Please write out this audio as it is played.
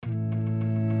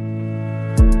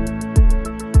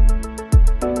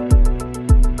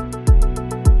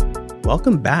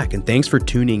Welcome back, and thanks for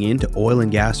tuning in to Oil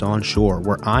and Gas Onshore,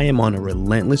 where I am on a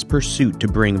relentless pursuit to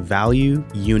bring value,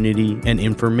 unity, and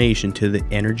information to the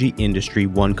energy industry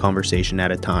one conversation at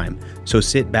a time. So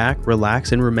sit back,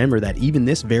 relax, and remember that even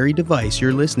this very device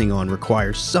you're listening on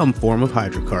requires some form of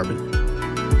hydrocarbon.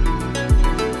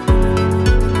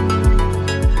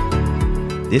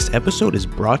 This episode is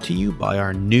brought to you by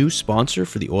our new sponsor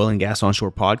for the Oil and Gas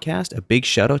Onshore podcast. A big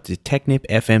shout out to Technip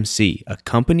FMC, a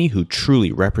company who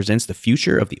truly represents the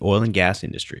future of the oil and gas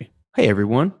industry. Hey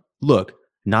everyone, look,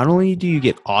 not only do you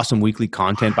get awesome weekly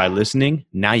content by listening,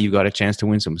 now you've got a chance to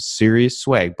win some serious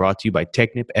swag brought to you by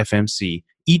Technip FMC.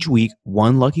 Each week,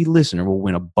 one lucky listener will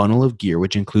win a bundle of gear,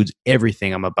 which includes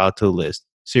everything I'm about to list.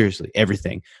 Seriously,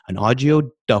 everything. An Audio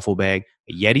duffel bag,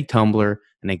 a Yeti tumbler,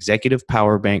 an executive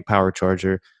power bank power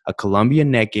charger, a Columbia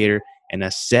neck gaiter, and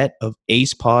a set of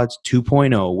Ace Pods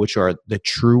 2.0, which are the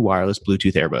true wireless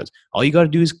Bluetooth earbuds. All you got to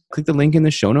do is click the link in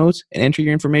the show notes and enter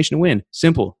your information to win.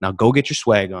 Simple. Now go get your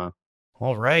swag on.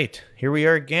 All right, here we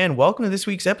are again. Welcome to this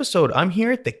week's episode. I'm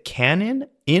here at the Canon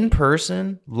in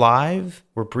person, live.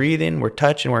 We're breathing, we're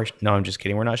touching, no, I'm just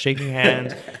kidding. We're not shaking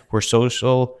hands. We're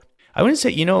social. I wouldn't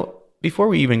say, before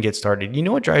we even get started,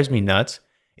 what drives me nuts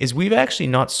is we've actually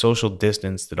not social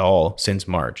distanced at all since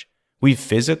March. We've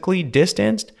physically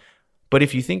distanced, but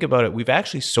if you think about it, we've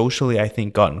actually socially, I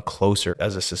think, gotten closer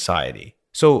as a society.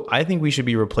 So I think we should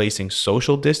be replacing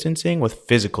social distancing with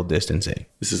physical distancing.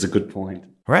 This is a good point.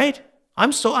 Right?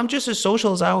 I'm just as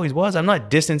social as I always was. I'm not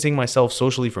distancing myself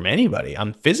socially from anybody.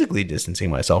 I'm physically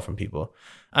distancing myself from people.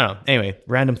 I don't know. Anyway,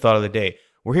 random thought of the day.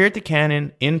 We're here at the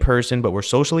Canon in person, but we're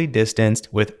socially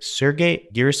distanced with Sergey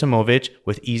Gerasimovich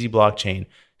with Easy Blockchain.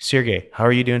 Sergey, how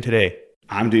are you doing today?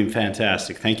 I'm doing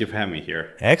fantastic. Thank you for having me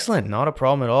here. Excellent. Not a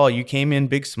problem at all. You came in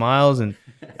big smiles. And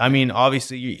I mean,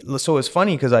 obviously, so it's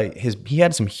funny because he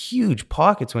had some huge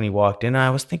pockets when he walked in. And I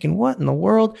was thinking, what in the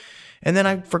world? And then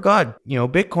I forgot,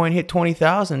 Bitcoin hit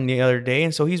 20,000 the other day.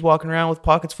 And so he's walking around with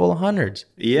pockets full of hundreds.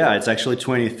 Yeah, it's actually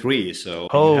 23. So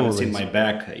you haven't seen my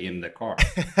back in the car.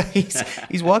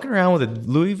 he's walking around with a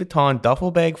Louis Vuitton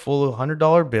duffel bag full of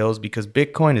 $100 bills because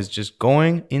Bitcoin is just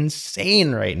going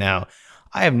insane right now.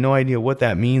 I have no idea what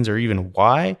that means or even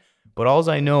why. But all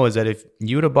I know is that if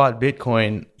you would have bought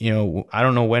Bitcoin, I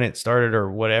don't know when it started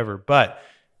or whatever, but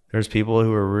there's people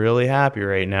who are really happy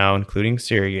right now, including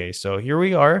Sergey. So here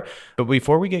we are. But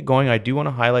before we get going, I do want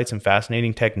to highlight some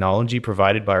fascinating technology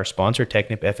provided by our sponsor,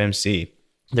 Technip FMC.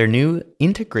 Their new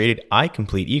integrated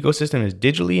iComplete ecosystem is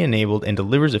digitally enabled and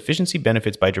delivers efficiency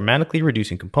benefits by dramatically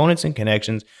reducing components and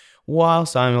connections while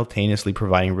simultaneously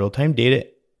providing real-time data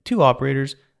to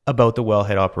operators about the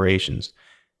wellhead operations.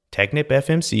 Technip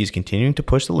FMC is continuing to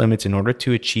push the limits in order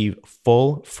to achieve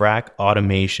full frac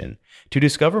automation. To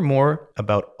discover more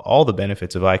about all the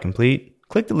benefits of iComplete,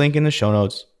 click the link in the show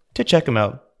notes to check them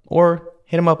out or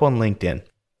hit them up on LinkedIn.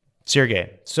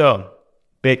 Sergey, so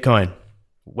Bitcoin,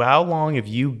 how long have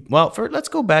you, let's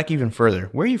go back even further.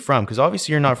 Where are you from? Because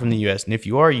obviously you're not from the US, and if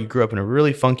you are, you grew up in a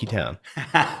really funky town.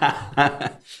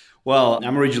 Well,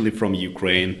 I'm originally from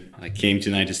Ukraine. I came to the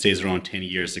United States around 10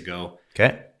 years ago.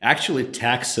 Okay. Actually,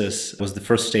 Texas was the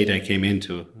first state I came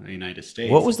into the United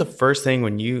States. What was the first thing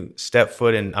when you stepped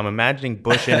foot in, I'm imagining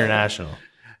Bush International?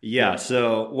 Yeah, that's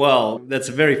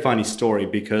a very funny story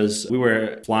because we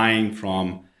were flying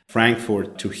from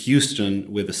Frankfurt to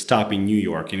Houston with a stop in New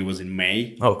York, and it was in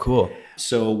May. Oh, cool.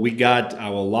 So we got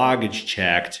our luggage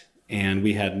checked, and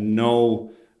we had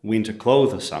no winter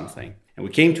clothes or something. And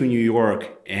we came to New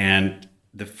York, and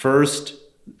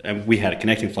we had a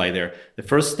connecting flight there. The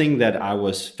first thing that I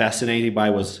was fascinated by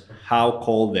was how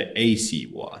cold the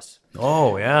AC was.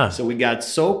 Oh, yeah. So we got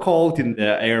so cold in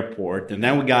the airport, and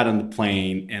then we got on the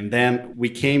plane, and then we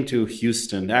came to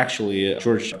Houston, actually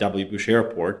George W. Bush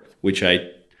Airport, which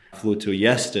I flew to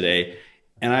yesterday.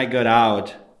 And I got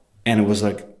out, and it was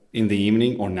like in the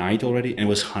evening or night already, and it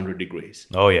was 100 degrees.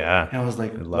 Oh, yeah. And I was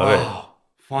like, wow.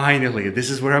 Finally, this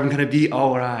is where I'm gonna be.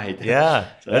 All right. Yeah.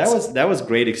 So that was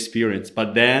great experience.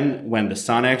 But then when the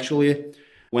sun actually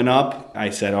went up,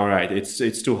 I said, all right,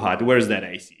 it's too hot. Where's that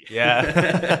AC?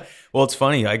 Yeah. Well, it's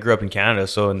funny. I grew up in Canada,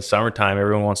 so in the summertime,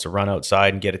 everyone wants to run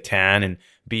outside and get a tan and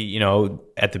be,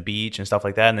 at the beach and stuff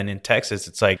like that. And then in Texas,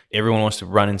 it's like everyone wants to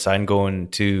run inside and go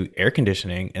into air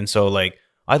conditioning. And so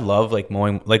I love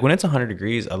mowing, when it's 100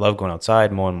 degrees, I love going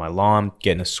outside, mowing my lawn,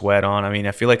 getting a sweat on. I mean,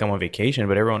 I feel like I'm on vacation,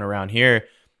 but everyone around here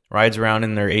rides around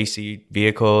in their AC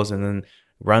vehicles and then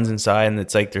runs inside, and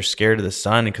it's like they're scared of the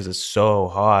sun because it's so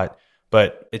hot.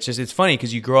 But it's funny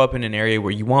because you grow up in an area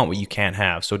where you want what you can't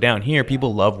have. So down here,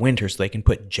 people love winter so they can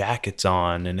put jackets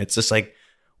on. And it's just like,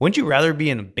 wouldn't you rather be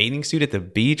in a bathing suit at the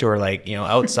beach or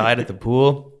outside at the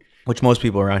pool? which most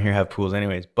people around here have pools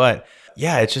anyways. But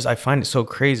yeah, it's just, I find it so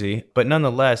crazy. But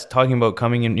nonetheless, talking about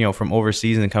coming in, from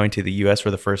overseas and coming to the US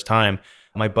for the first time,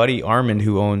 my buddy Armand,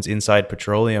 who owns Inside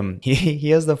Petroleum, he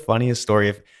has the funniest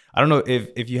story. I don't know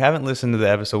if you haven't listened to the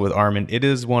episode with Armand,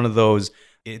 it's one of those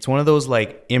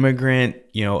like immigrant,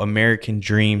 American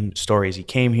dream stories. He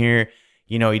came here,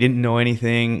 he didn't know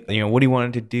anything, what he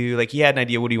wanted to do. Like, he had an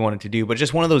idea what he wanted to do, but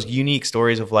just one of those unique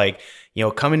stories of like,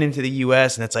 coming into the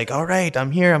US and it's like, all right,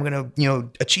 I'm here, I'm going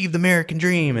to, achieve the American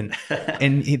dream.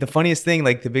 And, the funniest thing,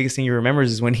 like the biggest thing he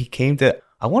remembers is when he came to,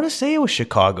 I want to say it was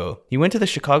Chicago. He went to the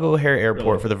Chicago O'Hare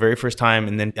Airport for the very first time.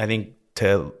 And then I think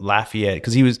to Lafayette,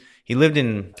 because he lived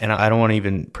in, and I don't want to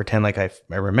even pretend like I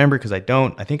remember, because I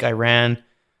don't. I think Iran,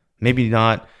 maybe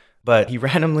not, but he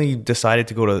randomly decided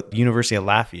to go to the University of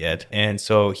Lafayette. And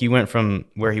so he went from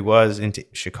where he was into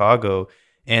Chicago.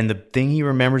 And the thing he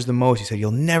remembers the most, he said, you'll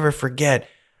never forget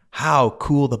how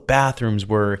cool the bathrooms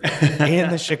were in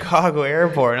the Chicago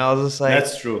airport. And I was just like,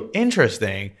 that's true.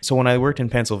 Interesting. So when I worked in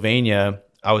Pennsylvania,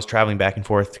 I was traveling back and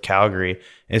forth to Calgary.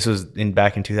 This was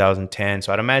back in 2010.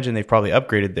 So I'd imagine they've probably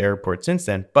upgraded the airport since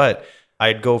then. But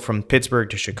I'd go from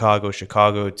Pittsburgh to Chicago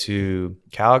to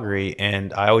Calgary,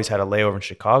 and I always had a layover in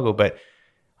Chicago. But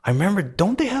I remember,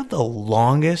 don't they have the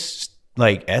longest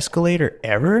like escalator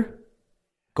ever?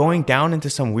 Going down into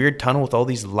some weird tunnel with all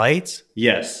these lights.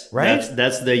 Yes. Right?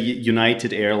 That's the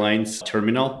United Airlines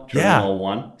Terminal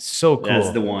 1. So cool.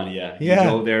 That's the one, yeah. You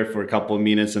go there for a couple of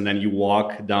minutes and then you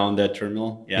walk down that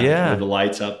terminal. Yeah. With the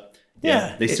lights up.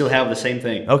 Yeah. They still have the same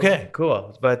thing. Okay,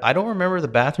 cool. But I don't remember the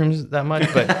bathrooms that much.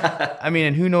 But I mean,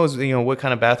 and who knows, what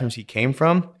kind of bathrooms he came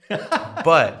from.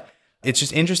 But it's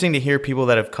just interesting to hear people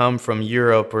that have come from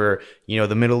Europe or,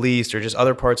 the Middle East or just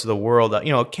other parts of the world.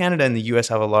 Canada and the US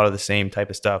have a lot of the same type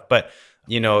of stuff. But,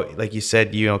 like you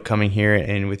said, coming here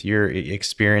and with your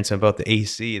experience about the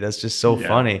AC, that's just so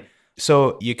funny.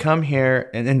 So you come here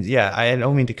and then, I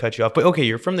don't mean to cut you off, but okay,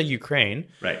 you're from the Ukraine.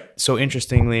 Right. So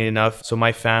interestingly enough, so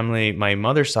my family, my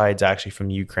mother's side's actually from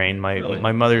Ukraine.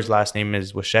 My mother's last name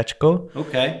is Washechko.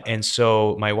 Okay. And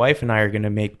so my wife and I are going to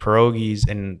make pierogies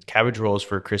and cabbage rolls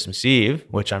for Christmas Eve,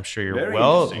 which I'm sure you're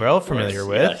well familiar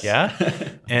with. Yes. Yeah.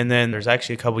 And then there's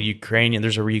actually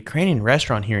there's a Ukrainian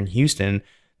restaurant here in Houston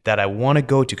that I want to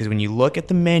go to, because when you look at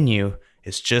the menu,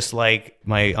 it's just like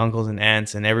my uncles and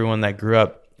aunts and everyone that grew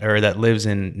up or that lives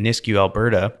in Nisku,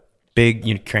 Alberta, big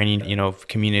Ukrainian,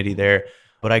 community there.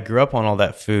 But I grew up on all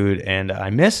that food and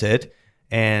I miss it.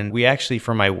 And we actually,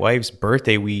 for my wife's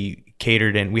birthday, we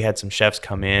catered and we had some chefs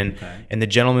come in. Okay. And the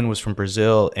gentleman was from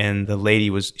Brazil and the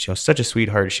lady was such a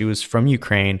sweetheart. She was from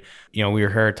Ukraine. We were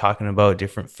her talking about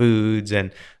different foods,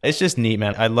 and it's just neat,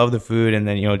 man. I love the food. And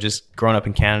then, just growing up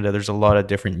in Canada, there's a lot of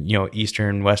different,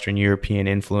 Eastern, Western European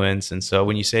influence. And so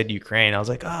when you said Ukraine, I was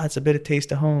like, it's a bit of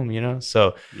taste of home,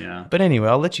 So, yeah. But anyway,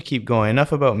 I'll let you keep going.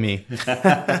 Enough about me.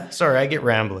 Sorry, I get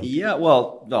rambling. Yeah,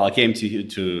 well, I came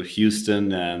to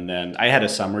Houston and then I had a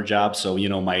summer job. So,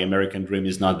 my American dream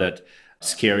is not that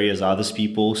scary as others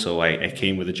people. So I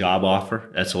came with a job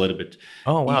offer. That's a little bit.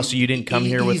 Oh, wow. So you didn't come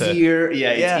here with easier.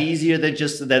 It's easier than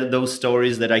just those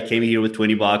stories that I came here with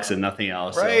 $20 and nothing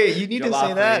else. Right. So you need to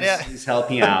say that. Is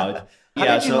helping out.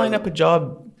 How did you line up a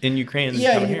job in Ukraine?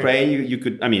 In Ukraine, you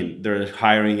could, there are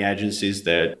hiring agencies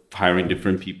that hiring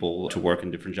different people to work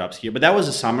in different jobs here. But that was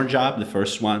a summer job, the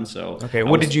first one. So okay,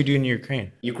 what did you do in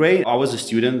Ukraine? Ukraine, I was a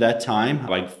student that time.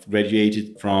 I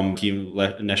graduated from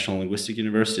Kyiv National Linguistic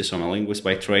University, so I'm a linguist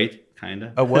by trade, kind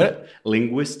of. A what?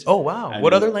 Linguist. Oh, wow.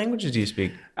 What other languages do you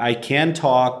speak? I can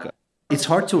talk. It's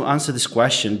hard to answer this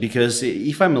question because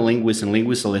if I'm a linguist and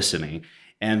linguists are listening,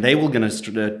 and they were going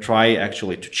to try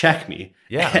actually to check me.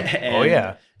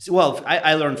 Yeah. Well,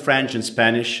 I learned French and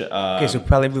Spanish. Okay, so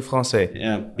parlez-vous français?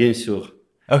 Yeah, bien sûr.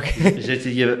 Okay.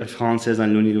 J'étudie français à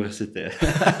l'université.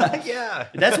 Yeah.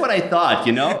 That's what I thought,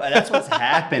 That's what's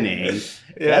happening.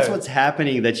 Yeah. That's what's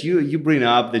happening, that you bring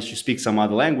up that you speak some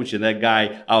other language and that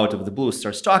guy out of the blue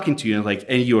starts talking to you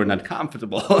and you are not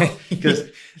comfortable because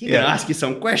he can ask you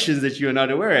some questions that you're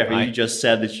not aware of and you just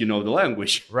said that you know the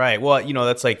language. Right. Well,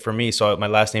 that's like for me. So my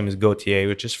last name is Gauthier,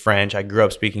 which is French. I grew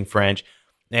up speaking French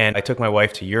and I took my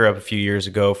wife to Europe a few years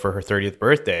ago for her 30th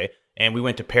birthday. And we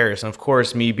went to Paris. And of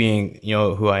course, me being,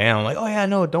 who I am, I'm like, oh yeah,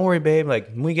 no, don't worry, babe. Like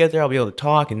when we get there, I'll be able to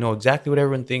talk and know exactly what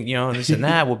everyone thinks, and this and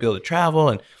that. We'll be able to travel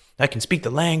and I can speak the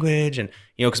language. And,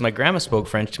 because my grandma spoke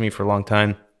French to me for a long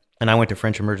time and I went to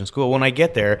French immersion school. When I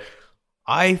get there,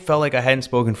 I felt like I hadn't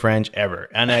spoken French ever.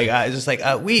 And I was just like,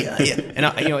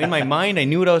 in my mind, I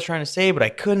knew what I was trying to say, but I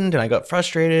couldn't. And I got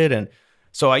frustrated. And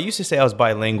so I used to say I was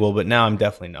bilingual, but now I'm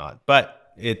definitely not. But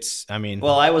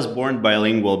well, I was born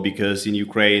bilingual because in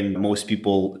Ukraine, most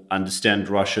people understand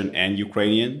Russian and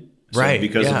Ukrainian. So Right.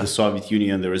 because Yeah. of the Soviet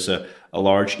Union, there is a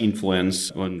large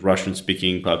influence on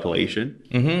Russian-speaking population.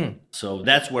 Mm-hmm. So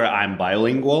that's where I'm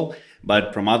bilingual.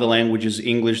 But from other languages,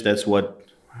 English, that's what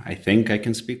I think I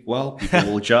can speak well.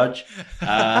 People will judge.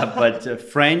 But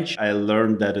French, I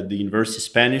learned that at the university.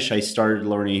 Spanish, I started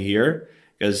learning here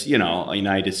because,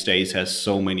 United States has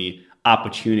so many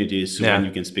opportunities when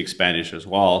you can speak Spanish as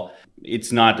well.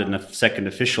 It's not a second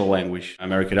official language.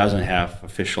 America doesn't have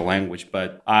official language,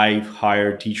 but I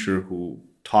hired a teacher who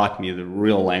taught me the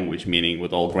real language, meaning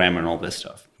with all grammar and all this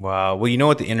stuff. Wow. Well, you know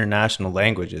what the international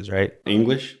language is, right?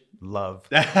 English? Love.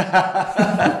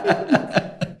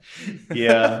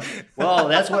 Yeah. Well,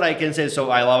 that's what I can say. So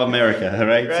I love America,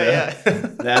 right?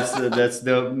 Right, That's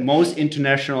the most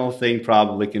international thing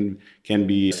probably can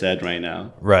be said right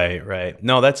now. Right.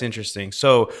 No, that's interesting.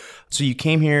 So you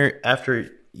came here after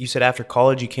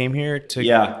college, you came here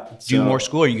to do more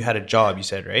school, or you had a job, you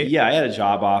said, right? Yeah, I had a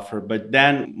job offer, but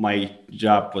then my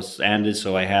job was ended,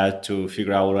 so I had to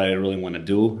figure out what I really want to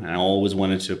do. And I always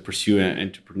wanted to pursue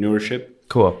entrepreneurship.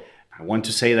 Cool. I want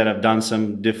to say that I've done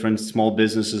some different small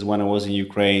businesses when I was in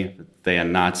Ukraine, but they are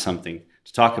not something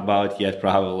to talk about yet,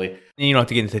 probably. You don't have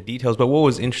to get into details, but what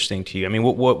was interesting to you? I mean,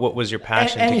 what was your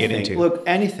passion to get into? Look,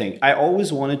 anything. I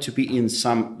always wanted to be in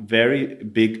some very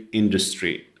big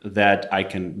industry that I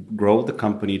can grow the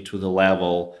company to the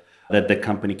level that the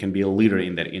company can be a leader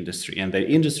in that industry. And the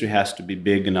industry has to be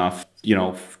big enough,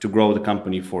 to grow the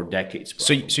company for decades.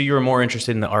 Probably. So you were more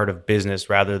interested in the art of business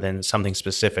rather than something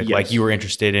specific. Yes. Like you were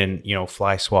interested in,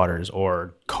 fly swatters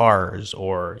or cars,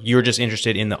 or you were just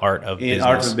interested in the art of business.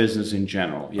 Art of business in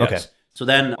general, yes. Okay. So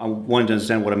then I wanted to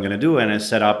understand what I'm going to do, and I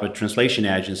set up a translation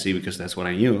agency because that's what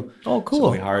I knew. Oh, cool.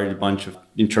 So we hired a bunch of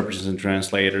interpreters and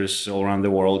translators all around the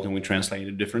world, and we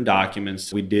translated different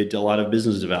documents. We did a lot of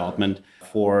business development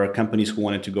for companies who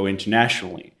wanted to go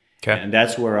internationally. Okay. And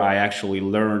that's where I actually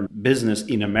learned business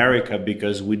in America,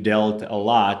 because we dealt a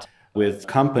lot with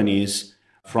companies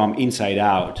from inside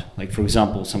out. Like, for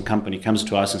example, some company comes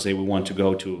to us and say, we want to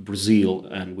go to Brazil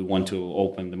and we want to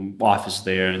open the office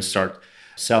there and start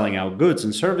selling our goods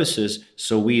and services.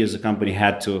 So we as a company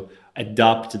had to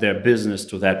adapt their business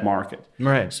to that market.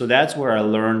 Right. So that's where I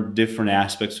learned different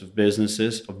aspects of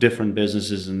different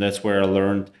businesses. And that's where I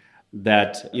learned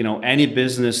that, any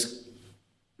business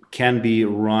can be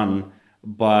run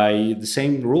by the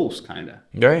same rules, kind of.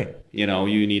 Right.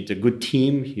 You need a good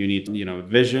team, you need,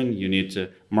 vision, you need to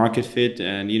market fit,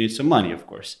 and you need some money, of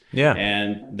course. Yeah.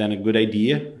 And then a good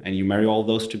idea, and you marry all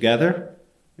those together,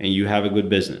 and you have a good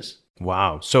business.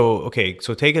 Wow. So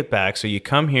take it back. So you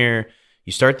come here,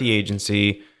 you start the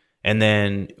agency, and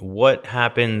then what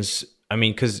happens? I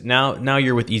mean, because now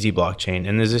you're with Easy Blockchain,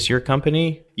 and is this your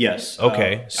company? Yes.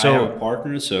 Okay. So I have a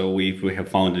partner, so we have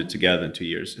founded it together 3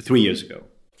 years ago.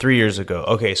 3 years ago.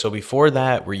 Okay. So before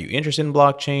that, were you interested in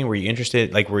blockchain? Were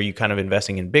you kind of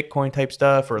investing in Bitcoin type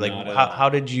stuff, or like how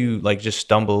did you just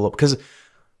stumble up? Because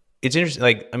it's interesting.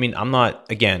 Like, I mean,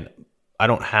 I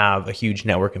don't have a huge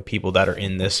network of people that are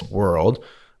in this world.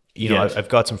 Yes. I've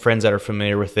got some friends that are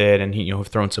familiar with it and have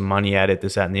thrown some money at it,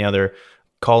 this, that, and the other.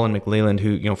 Colin McLeland,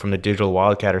 who, from the Digital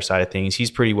Wildcatter side of things, he's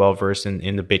pretty well versed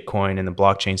in the Bitcoin and the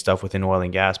blockchain stuff within oil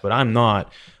and gas, but I'm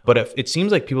not. But if it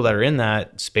seems like people that are in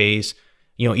that space,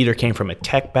 either came from a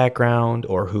tech background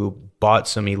or who bought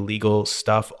some illegal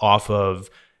stuff off of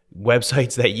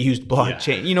websites that used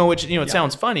blockchain, which, it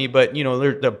sounds funny, but,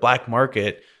 the black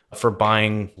market for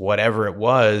buying whatever it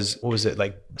was. What was it,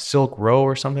 like Silk Row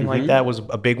or something like that was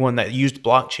a big one that used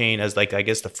blockchain as I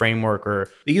guess the framework, or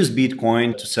they use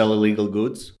Bitcoin to sell illegal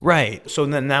goods. Right. So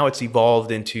then now it's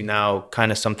evolved into now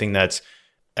kind of something that's,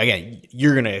 again,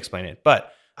 you're going to explain it,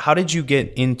 but how did you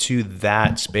get into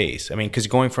that space? I mean, because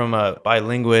going from a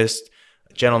bilinguist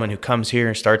gentleman who comes here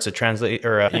and starts a translate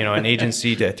or an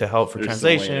agency to help for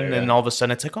translation, and all of a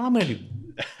sudden it's like, oh, I'm going to do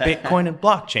Bitcoin and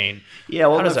blockchain. Yeah,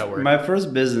 well, how does that work? My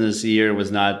first business year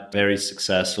was not very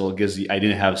successful because I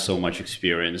didn't have so much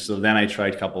experience. So then I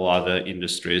tried a couple other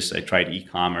industries. I tried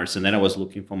e-commerce, and then I was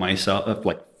looking for myself,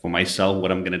 what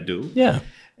I'm going to do. Yeah.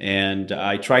 And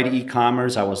I tried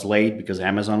e-commerce. I was late because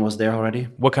Amazon was there already.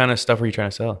 What kind of stuff were you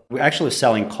trying to sell? We're actually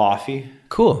selling coffee.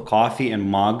 Cool. Coffee and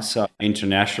mugs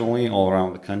internationally all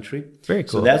around the country. Very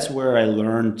cool. So that's where I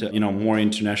learned, more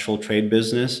international trade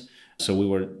business. So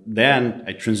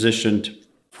I transitioned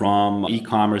from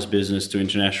e-commerce business to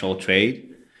international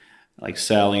trade, like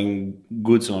selling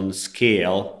goods on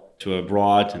scale to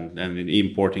abroad and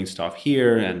importing stuff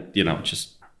here, and,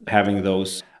 just having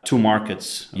those two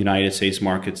markets, United States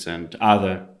markets and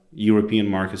other European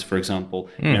markets, for example,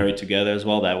 married together as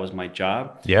well. That was my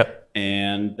job. Yep.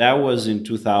 And that was in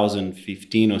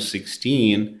 2015 or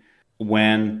 16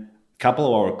 when couple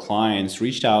of our clients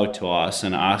reached out to us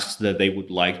and asked that they would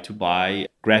like to buy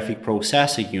graphic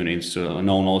processing units,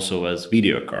 known also as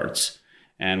video cards.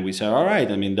 And we said, all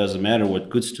right, I mean, it doesn't matter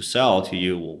what goods to sell to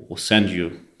you, we'll send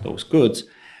you those goods.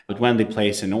 But when they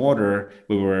placed an order,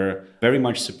 we were very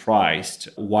much surprised.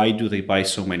 Why do they buy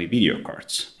so many video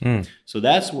cards? So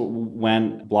that's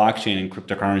when blockchain and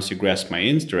cryptocurrency grasped my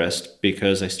interest,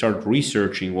 because I started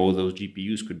researching what those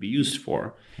GPUs could be used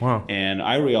for. Wow. And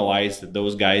I realized that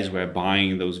those guys were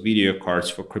buying those video cards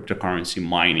for cryptocurrency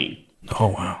mining. Oh,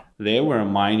 wow. They were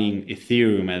mining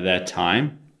Ethereum at that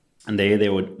time, and they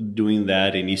were doing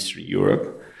that in Eastern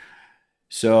Europe.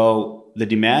 So the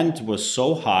demand was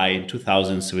so high in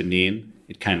 2017,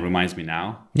 it kind of reminds me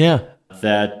now,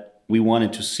 that we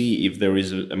wanted to see if there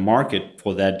is a market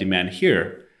for that demand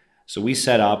here. So we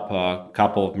set up a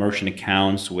couple of merchant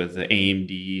accounts with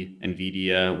AMD,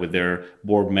 NVIDIA, with their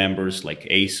board members like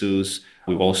Asus.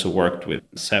 We've also worked with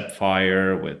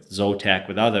Sapphire, with Zotac,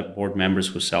 with other board members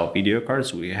who sell video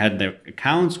cards. We had their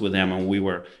accounts with them, and we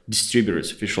were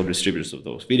distributors, official distributors of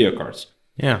those video cards.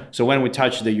 Yeah. So when we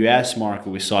touched the US market,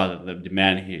 we saw that the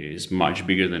demand here is much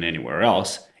bigger than anywhere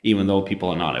else, even though people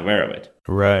are not aware of it.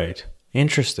 Right.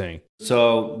 Interesting.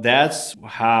 So that's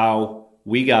how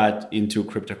we got into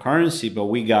cryptocurrency, but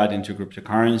we got into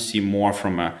cryptocurrency more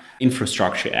from an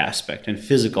infrastructure aspect and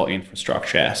physical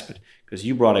infrastructure aspect. Because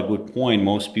you brought a good point.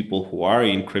 Most people who are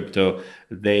in crypto,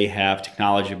 they have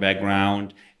technology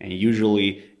background, and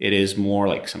usually it is more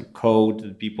like some code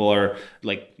that people are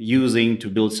like using to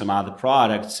build some other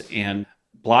products. And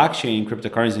blockchain,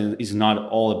 cryptocurrency is not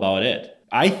all about it.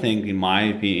 I think, in my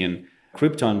opinion,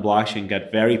 crypto and blockchain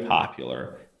got very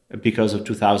popular because of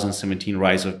 2017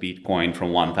 rise of Bitcoin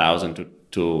from $1,000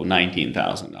 to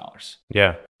 $19,000.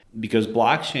 Yeah. Because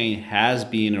blockchain has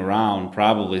been around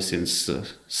probably since the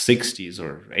 60s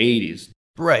or 80s.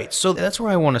 Right. So that's where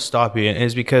I want to stop you,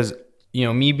 is because,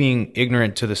 me being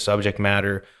ignorant to the subject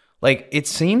matter, like, it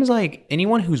seems like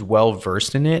anyone who's well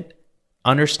versed in it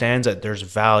understands that there's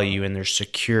value and there's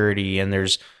security and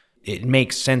it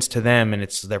makes sense to them and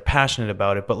they're passionate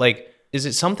about it. But like, is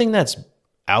it something that's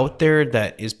out there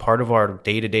that is part of our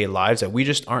day-to-day lives that we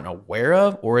just aren't aware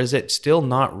of, or is it still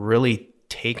not really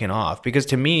taken off? Because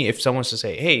to me, if someone's to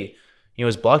say, hey,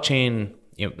 is blockchain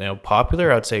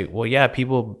popular, I'd say, well, yeah,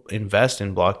 people invest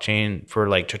in blockchain for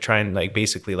like to try and like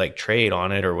basically like trade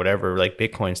on it or whatever, like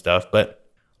Bitcoin stuff. But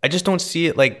I just don't see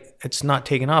it, like, it's not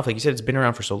taken off. Like you said, it's been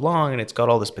around for so long and it's got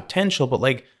all this potential, but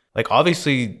like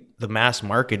obviously the mass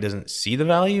market doesn't see the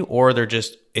value, or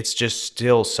it's just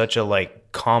still such a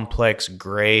like complex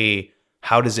gray.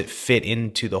 How does it fit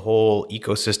into the whole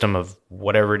ecosystem of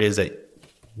whatever it is that,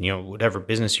 whatever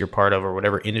business you're part of or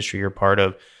whatever industry you're part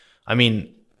of? I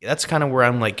mean, that's kind of where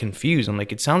I'm like confused. I'm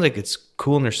like, it sounds like it's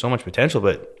cool and there's so much potential,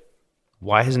 but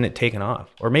why hasn't it taken off?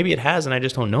 Or maybe it has and I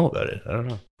just don't know about it. I don't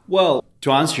know. Well,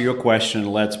 to answer your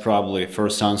question, let's probably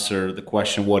first answer the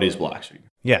question, what is blockchain?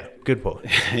 Yeah, good point.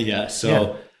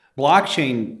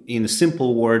 Blockchain, in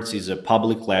simple words, is a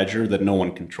public ledger that no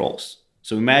one controls.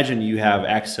 So imagine you have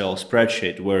Excel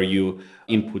spreadsheet where you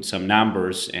input some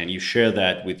numbers and you share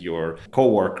that with your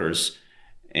coworkers,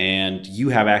 and you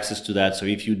have access to that. So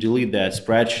if you delete that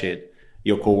spreadsheet,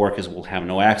 your coworkers will have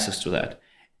no access to that.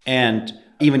 And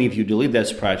even if you delete that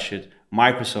spreadsheet,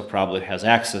 Microsoft probably has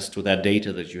access to that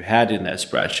data that you had in that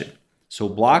spreadsheet. So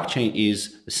blockchain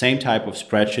is the same type of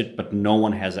spreadsheet, but no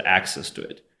one has access to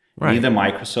it. Right. Neither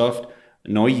Microsoft,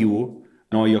 nor you,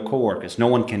 nor your coworkers. No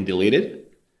one can delete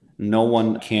it. No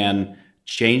one can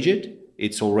change it.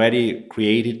 It's already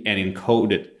created and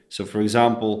encoded. So for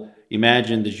example,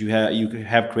 imagine that you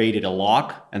have created a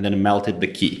lock and then melted the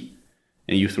key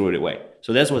and you threw it away.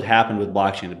 So that's what happened with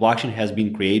blockchain. The blockchain has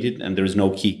been created and there's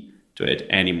no key to it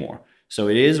anymore. So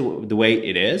it is the way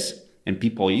it is, and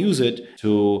people use it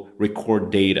to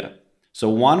record data. So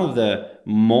one of the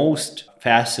most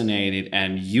fascinating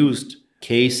and used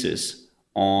cases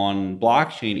on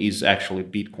blockchain is actually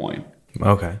Bitcoin.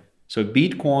 Okay. So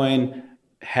Bitcoin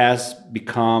has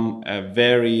become a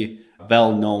very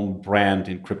well-known brand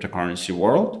in cryptocurrency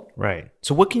world. Right.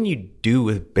 So what can you do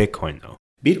with Bitcoin though?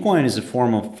 Bitcoin is a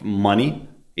form of money.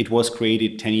 It was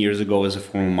created 10 years ago as a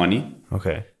form of money.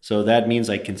 Okay. So that means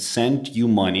I can send you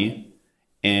money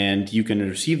and you can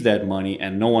receive that money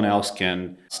and no one else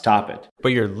can stop it. But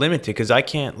you're limited because I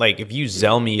can't, like, if you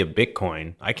Zelle me a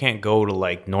Bitcoin, I can't go to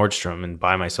like Nordstrom and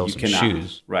buy myself some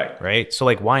shoes. Right. Right. So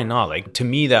like, why not? Like, to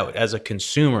me, that as a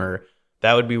consumer,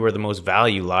 that would be where the most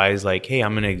value lies. Like, hey,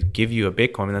 I'm going to give you a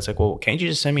Bitcoin. And that's like, well, can't you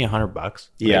just send me $100?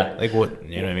 Yeah. Like what,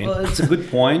 you know what I mean? Well, it's a good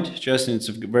point, Justin. It's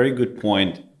a very good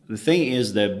point. The thing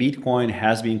is that Bitcoin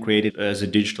has been created as a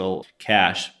digital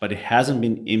cash, but it hasn't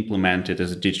been implemented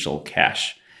as a digital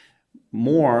cash.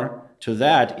 More to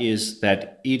that is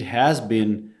that it has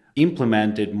been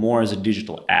implemented more as a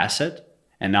digital asset.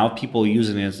 And now people are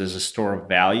using it as a store of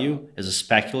value, as a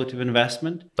speculative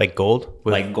investment. Like gold?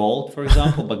 Like gold, for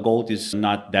example. But gold is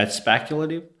not that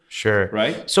speculative. Sure.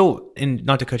 Right? So, and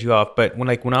not to cut you off, but when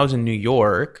I was in New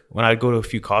York, when I'd go to a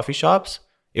few coffee shops,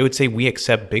 it would say, we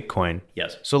accept Bitcoin.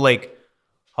 Yes. So like,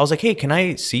 I was like, hey, can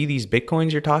I see these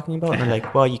Bitcoins you're talking about? And they're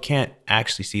like, well, you can't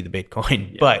actually see the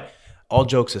Bitcoin. Yeah. But all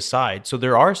jokes aside, so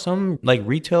there are some like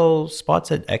retail spots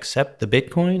that accept the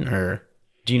Bitcoin, or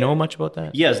do you know much about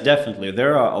that? Yes, definitely.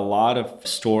 There are a lot of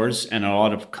stores and a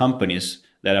lot of companies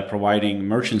that are providing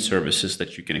merchant services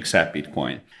that you can accept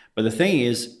Bitcoin. But the thing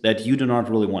is that you do not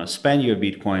really want to spend your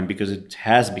Bitcoin because it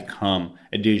has become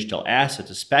a digital asset,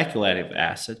 a speculative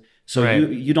asset. So right.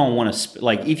 you don't want to,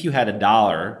 like if you had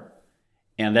 $1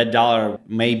 and that dollar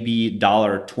may be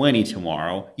 $1.20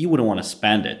 tomorrow, you wouldn't want to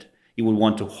spend it. You would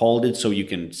want to hold it so you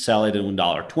can sell it at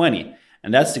 $1.20.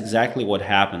 And that's exactly what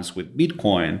happens with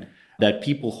Bitcoin, that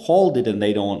people hold it and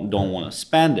they don't want to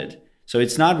spend it. So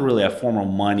it's not really a form of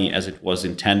money as it was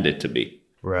intended to be.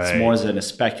 Right. It's more as a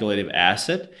speculative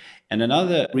asset. And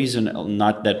another reason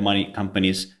not that many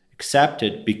companies accept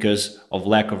it because of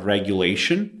lack of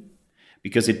regulation,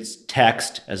 because it's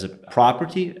taxed as a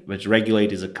property, but it's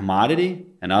regulated as a commodity,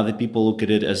 and other people look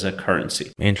at it as a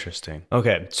currency. Interesting.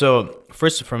 Okay, so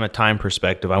first, from a time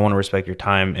perspective, I want to respect your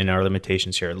time and our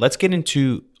limitations here. Let's get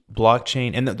into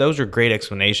blockchain, and those are great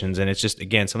explanations, and it's just,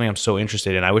 again, something I'm so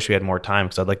interested in. I wish we had more time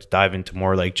because I'd like to dive into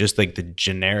more like just like the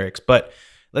generics. But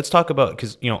let's talk about,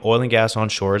 because oil and gas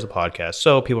onshore is a podcast,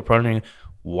 so people are wondering,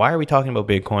 why are we talking about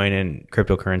Bitcoin and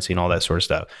cryptocurrency and all that sort of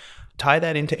stuff? Tie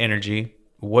that into energy,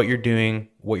 what you're doing,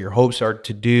 what your hopes are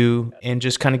to do, and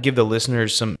just kind of give the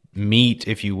listeners some meat,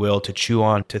 if you will, to chew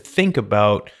on, to think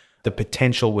about the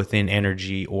potential within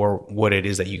energy or what it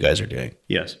is that you guys are doing.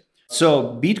 Yes.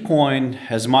 So Bitcoin,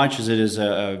 as much as it is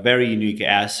a very unique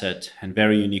asset and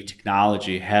very unique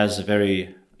technology, has a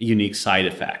very unique side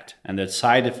effect. And that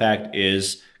side effect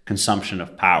is consumption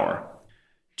of power.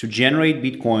 To generate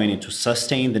Bitcoin and to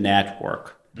sustain the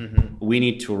network, we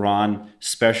need to run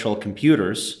special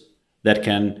computers that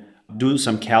can do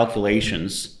some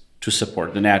calculations to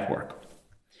support the network.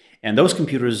 And those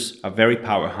computers are very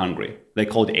power hungry. They're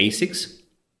called ASICs.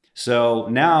 So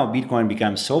now Bitcoin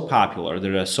becomes so popular,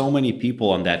 there are so many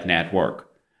people on that network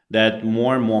that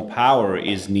more and more power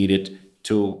is needed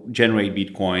to generate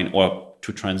Bitcoin or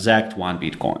to transact one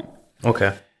Bitcoin.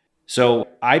 Okay. So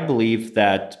I believe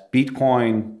that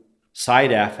Bitcoin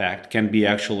side effect can be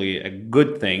actually a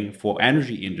good thing for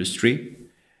energy industry,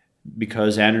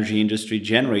 because energy industry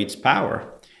generates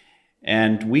power.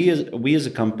 And we as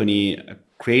a company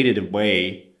created a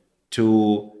way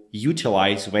to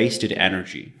utilize wasted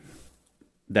energy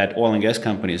that oil and gas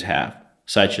companies have,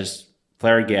 such as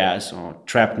flare gas or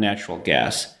trapped natural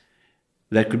gas,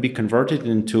 that could be converted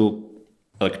into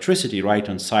electricity right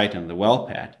on site in the well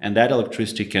pad. And that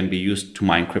electricity can be used to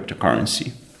mine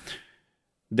cryptocurrency.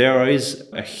 There is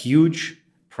a huge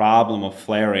problem of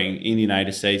flaring in the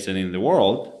United States and in the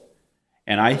world.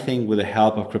 And I think with the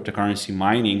help of cryptocurrency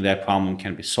mining, that problem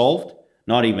can be solved.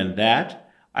 Not even that.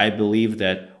 I believe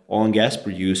that oil and gas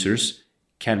producers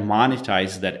can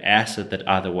monetize that asset that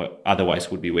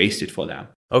otherwise would be wasted for them.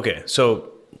 Okay,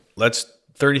 so let's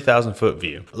 30,000 foot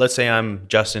view. Let's say I'm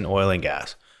Justin Oil and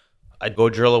Gas. I'd go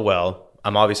drill a well.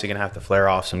 I'm obviously going to have to flare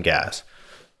off some gas.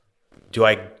 Do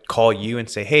I call you and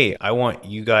say, hey, I want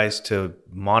you guys to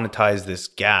monetize this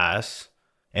gas,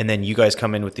 and then you guys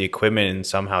come in with the equipment and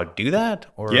somehow do that?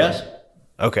 Or yes.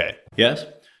 Okay. Yes.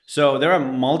 So there are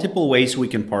multiple ways we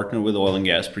can partner with oil and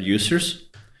gas producers.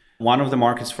 One of the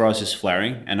markets for us is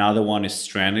flaring. Another one is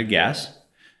stranded gas.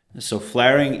 So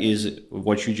flaring is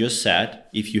what you just said.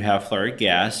 If you have flared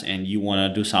gas and you want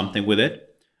to do something with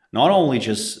it, not only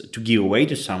just to give away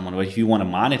to someone, but if you want to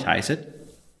monetize it,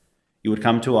 you would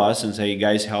come to us and say,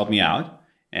 guys, help me out.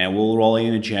 And we'll roll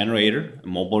in a generator, a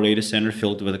mobile data center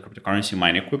filled with cryptocurrency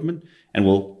mining equipment, and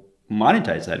we'll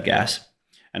monetize that gas.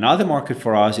 Another market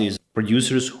for us is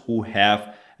producers who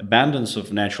have abundance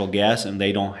of natural gas and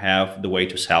they don't have the way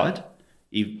to sell it.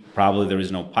 Probably there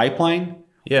is no pipeline,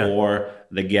 or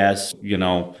the gas,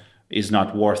 is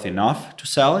not worth enough to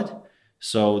sell it.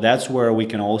 So that's where we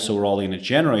can also roll in a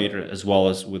generator as well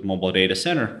as with mobile data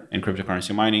center and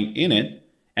cryptocurrency mining in it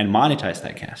and monetize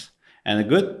that gas. And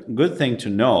the good thing to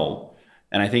know,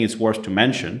 and I think it's worth to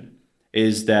mention,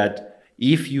 is that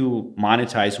if you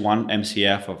monetize 1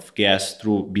 MCF of gas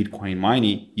through Bitcoin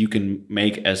mining, you can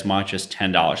make as much as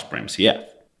 $10 per MCF.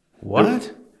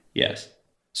 What? Yes.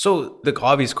 So the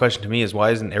obvious question to me is,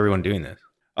 why isn't everyone doing this?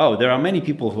 Oh, there are many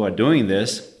people who are doing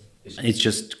this. It's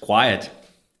just quiet.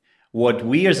 What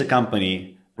we as a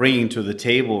company bringing to the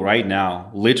table right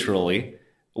now, literally,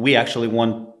 we actually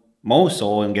want most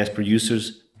oil and gas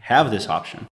producers have this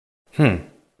option.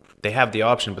 They have the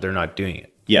option, but they're not doing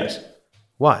it. Yes.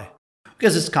 Why?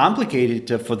 Because it's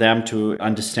complicated for them to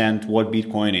understand what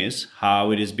Bitcoin is,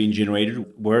 how it is being generated,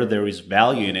 where there is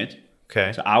value in it.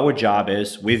 Okay. So our job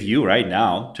is with you right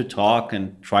now to talk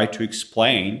and try to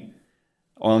explain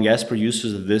oil and gas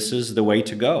producers that this is the way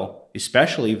to go,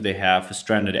 especially if they have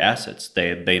stranded assets.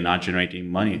 They're not generating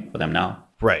money for them now.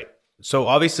 Right. So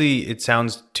obviously it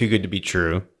sounds too good to be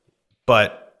true,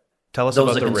 but tell us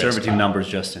Those about are the risk. conservative numbers,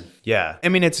 Justin. Yeah. I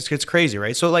mean, it's crazy,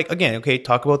 right? So like, again, okay,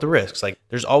 talk about the risks. Like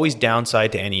there's always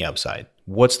downside to any upside.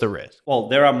 What's the risk? Well,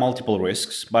 there are multiple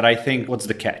risks, but I think what's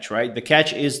the catch, right? The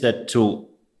catch is that to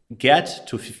get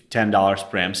to $10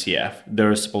 per MCF, there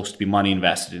is supposed to be money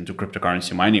invested into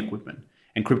cryptocurrency mining equipment.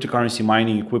 And cryptocurrency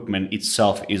mining equipment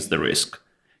itself is the risk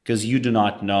because you do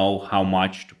not know how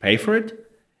much to pay for it.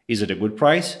 Is it a good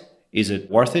price? Is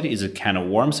it worth it? Is it can of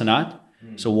worms or not?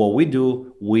 So what we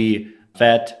do, we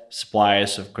vet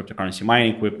suppliers of cryptocurrency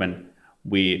mining equipment.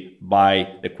 We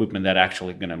buy the equipment that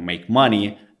actually going to make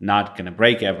money, not going to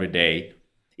break every day,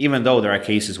 even though there are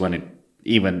cases when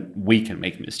even we can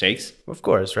make mistakes. Of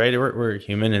course, right? We're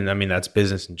human, and I mean, that's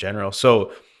business in general.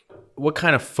 So what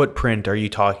kind of footprint are you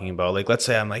talking about? Like, let's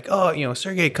say I'm like, oh,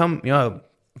 Sergey, come,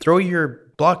 throw your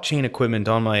blockchain equipment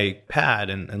on my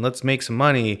pad and let's make some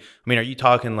money. I mean, are you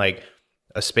talking like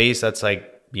a space that's like,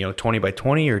 20 by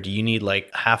 20, or do you need like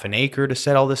half an acre to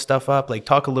set all this stuff up? Like,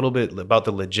 talk a little bit about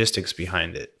the logistics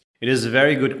behind it. It is a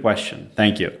very good question.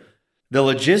 Thank you. The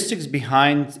logistics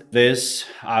behind this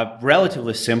are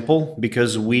relatively simple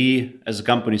because we as a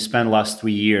company spent the last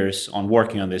 3 years on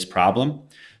working on this problem.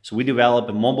 So we developed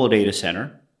a mobile data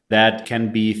center that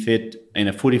can be fit in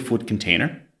a 40-foot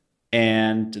container.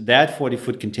 And that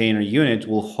 40-foot container unit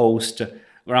will host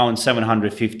around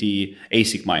 750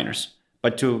 ASIC miners.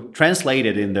 But to translate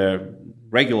it in the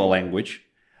regular language,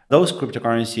 those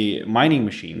cryptocurrency mining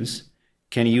machines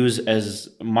can use as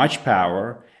much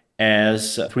power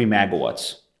as 3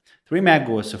 megawatts. 3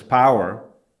 megawatts of power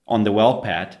on the well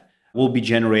pad will be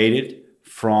generated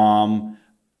from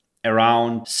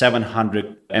around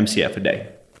 700 MCF a day.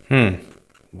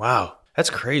 Wow,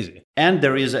 that's crazy. And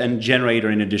there is a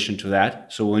generator in addition to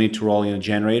that. So we need to roll in a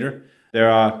generator. There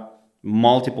are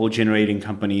multiple generating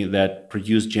companies that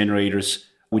produce generators,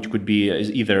 which could be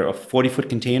either a 40-foot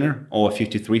container or a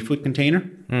 53-foot container.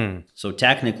 So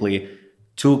technically,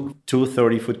 two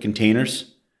 30-foot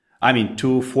containers,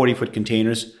 two 40-foot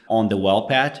containers on the well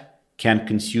pad can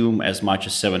consume as much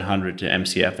as 700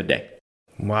 MCF a day.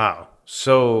 Wow.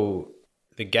 So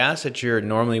the gas that you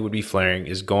normally would be flaring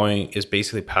is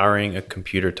basically powering a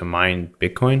computer to mine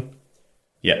Bitcoin?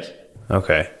 Yes.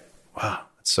 Okay. Wow.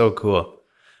 That's so cool.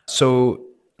 So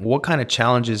what kind of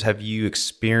challenges have you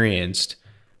experienced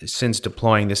since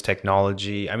deploying this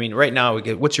technology? I mean, right now,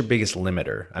 what's your biggest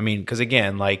limiter? I mean, because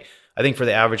again, like, I think for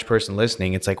the average person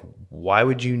listening, it's like, why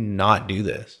would you not do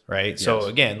this? Right. Yes. So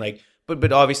again, like,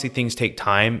 but obviously things take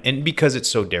time, and because it's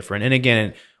so different. And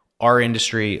again, our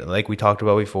industry, like we talked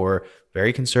about before,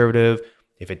 very conservative.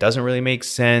 If it doesn't really make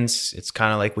sense, it's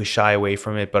kind of like we shy away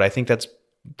from it. But I think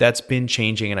that's been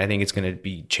changing, and I think it's going to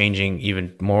be changing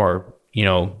even more,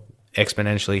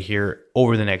 exponentially here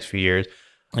over the next few years.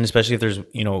 And especially if there's,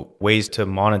 ways to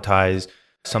monetize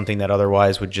something that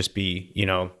otherwise would just be,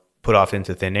 put off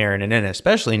into thin air. And then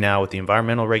especially now with the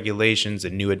environmental regulations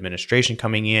and new administration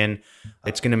coming in,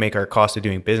 it's going to make our cost of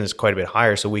doing business quite a bit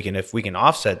higher. So if we can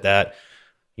offset that,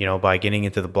 by getting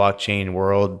into the blockchain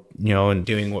world, and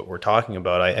doing what we're talking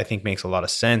about, I think makes a lot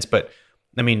of sense. But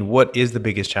I mean, what is the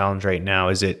biggest challenge right now?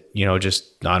 Is it,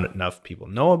 just not enough people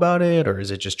know about it, or is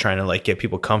it just trying to like get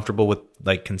people comfortable with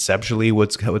like conceptually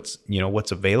what's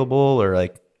available, or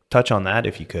like touch on that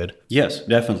if you could? Yes,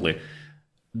 definitely.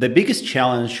 The biggest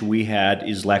challenge we had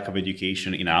is lack of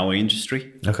education in our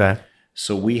industry. Okay.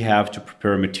 So we have to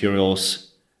prepare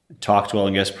materials, talk to oil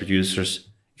and gas producers,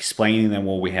 explaining them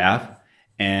what we have.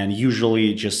 And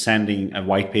usually just sending a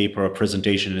white paper or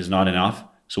presentation is not enough.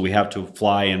 So we have to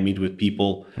fly and meet with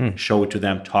people, show it to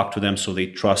them, talk to them so they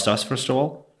trust us, first of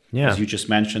all. Yeah. As you just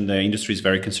mentioned, the industry is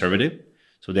very conservative.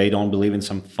 So they don't believe in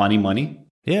some funny money.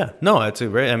 Yeah. No, that's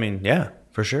yeah,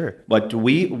 for sure. But I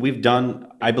believe we've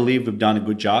done a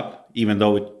good job, even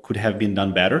though it could have been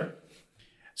done better.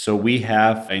 So we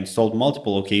have installed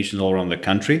multiple locations all around the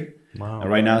country. Wow.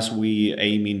 Right now, so we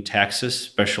aim in Texas,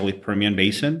 especially Permian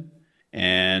Basin.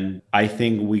 And I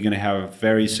think we're going to have a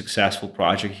very successful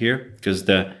project here because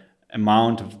the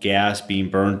amount of gas being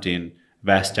burnt in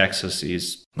West Texas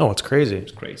is it's crazy.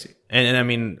 crazy. And I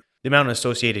mean, the amount of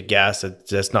associated gas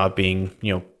that's not being,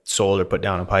 sold or put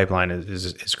down a pipeline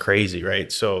is crazy,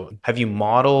 right? So have you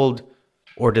modeled,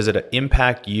 or does it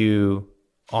impact you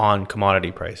on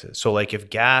commodity prices? So like if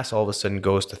gas all of a sudden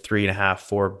goes to $3.5,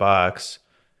 $4,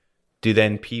 do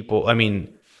then people,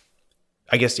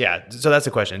 I guess, yeah. So that's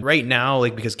the question. Right now,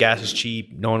 like because gas is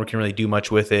cheap, no one can really do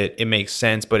much with it. It makes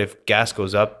sense. But if gas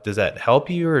goes up, does that help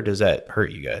you or does that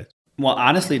hurt you guys? Well,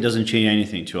 honestly, it doesn't change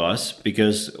anything to us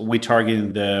because we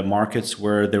target the markets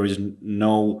where there is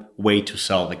no way to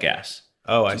sell the gas.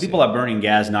 Oh, I see. People are burning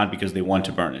gas not because they want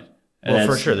to burn it. Well,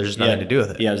 for sure. There's just nothing to do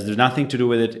with it. Yes, there's nothing to do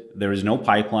with it. There is no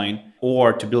pipeline,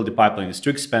 or to build the pipeline is too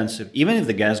expensive. Even if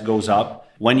the gas goes up,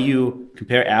 when you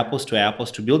compare apples,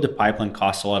 to build a pipeline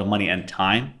costs a lot of money and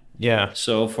time. Yeah.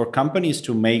 So for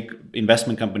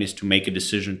investment companies to make a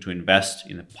decision to invest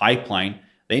in a pipeline,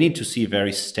 they need to see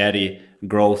very steady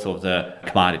growth of the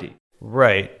commodity.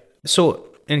 Right. So,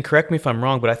 and correct me if I'm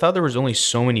wrong, but I thought there was only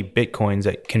so many Bitcoins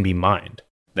that can be mined.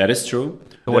 That is true.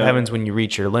 So what happens when you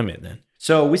reach your limit then?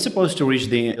 So we're supposed to reach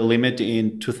the limit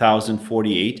in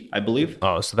 2048, I believe.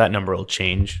 Oh, so that number will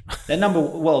change. That number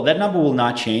will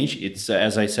not change. It's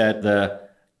as I said, the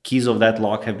keys of that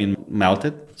lock have been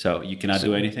melted, so you cannot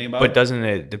do anything about it. But doesn't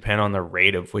it depend on the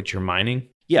rate of which you're mining?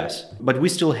 Yes, but we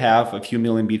still have a few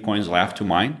million Bitcoins left to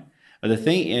mine. But the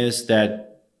thing is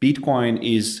that Bitcoin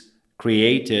is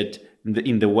created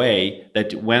in the way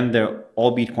that when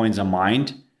all Bitcoins are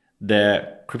mined,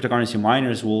 the cryptocurrency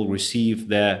miners will receive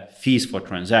the fees for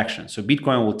transactions. So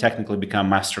Bitcoin will technically become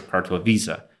MasterCard or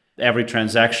Visa. Every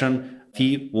transaction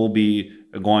fee will be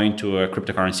going to a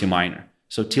cryptocurrency miner.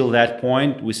 So till that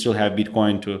point, we still have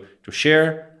Bitcoin to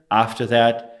share. After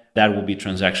that will be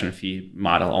transaction fee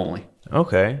model only.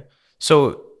 Okay.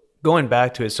 So going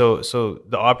back to it, so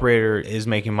the operator is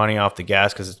making money off the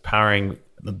gas because it's powering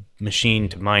the machine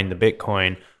to mine the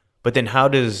Bitcoin. But then how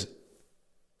does,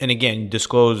 and again,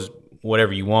 disclose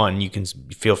whatever you want. You can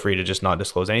feel free to just not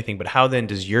disclose anything. But how then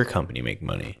does your company make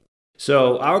money?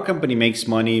 So our company makes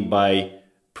money by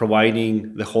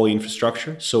providing the whole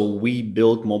infrastructure. So we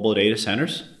build mobile data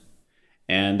centers,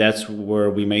 and that's where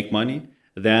we make money.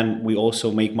 Then we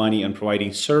also make money on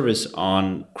providing service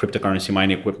on cryptocurrency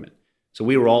mining equipment. So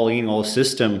we roll in all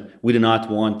system. We do not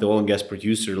want the oil and gas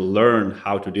producer to learn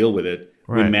how to deal with it.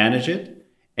 Right. We manage it,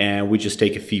 and we just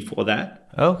take a fee for that.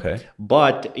 Okay.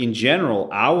 But in general,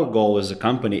 our goal as a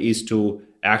company is to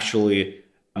actually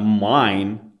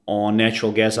mine on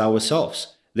natural gas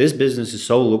ourselves. This business is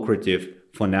so lucrative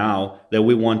for now that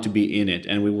we want to be in it,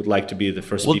 and we would like to be the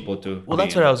first people to. Well,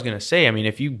 that's what I was going to say. I mean,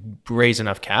 if you raise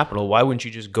enough capital, why wouldn't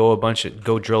you just go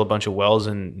drill a bunch of wells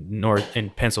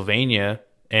in Pennsylvania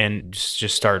and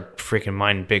just start freaking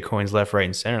mining Bitcoins left, right,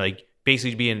 and center? Like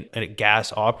basically being a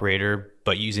gas operator,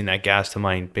 but using that gas to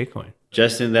mine Bitcoin.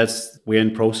 Justin, we're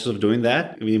in process of doing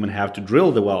that. We even have to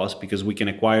drill the wells because we can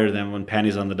acquire them on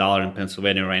pennies on the dollar in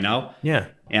Pennsylvania right now. Yeah.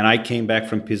 And I came back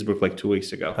from Pittsburgh like 2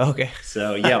 weeks ago. Okay.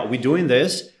 So yeah, we're doing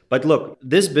this. But look,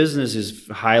 this business is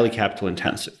highly capital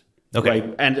intensive. Okay.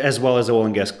 Right? And as well as the oil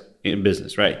and gas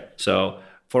business, right? So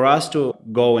for us to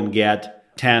go and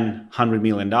get $100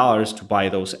 million to buy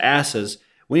those assets,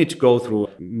 we need to go through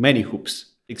many hoops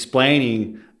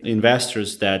explaining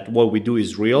investors that what we do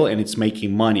is real and it's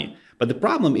making money. But the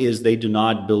problem is they do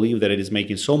not believe that it is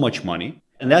making so much money.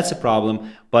 And that's a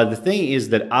problem. But the thing is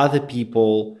that other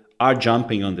people are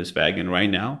jumping on this wagon right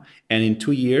now. And in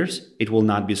 2 years, it will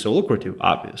not be so lucrative,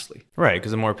 obviously. Right,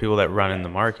 because the more people that run in the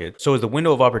market. So is the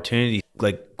window of opportunity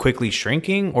like quickly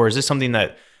shrinking? Or is this something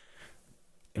that,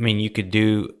 you could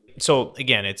do? So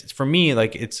again, it's for me,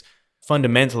 like it's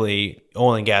fundamentally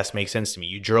oil and gas makes sense to me.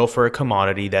 You drill for a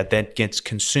commodity that then gets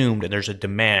consumed and there's a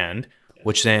demand,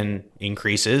 which then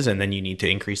increases, and then you need to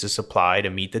increase the supply to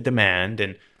meet the demand.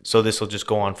 And so this will just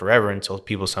go on forever until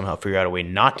people somehow figure out a way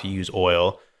not to use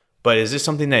oil. But is this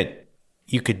something that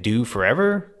you could do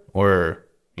forever? Or,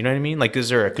 you know what I mean? Like, is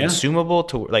there a consumable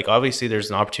to, like, obviously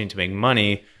there's an opportunity to make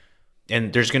money,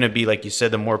 and there's going to be, like you said,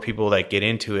 the more people that get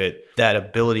into it, that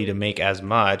ability to make as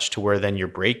much to where then your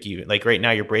break even, like right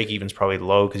now your break even is probably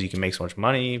low because you can make so much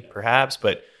money perhaps,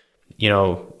 but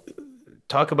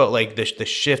talk about like the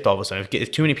shift all of a sudden.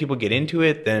 If too many people get into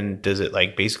it, then does it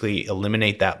like basically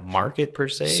eliminate that market per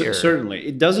se? Certainly.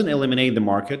 It doesn't eliminate the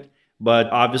market, but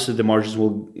obviously the margins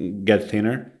will get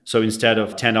thinner. So instead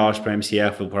of $10 per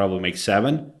MCF, we'll probably make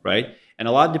 $7, right? And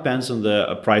a lot depends on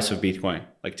the price of Bitcoin.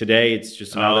 Like today, it's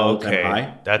just another all-time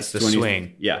high. That's the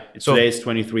swing. Yeah. Today it's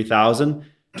 23,000.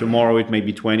 Tomorrow it may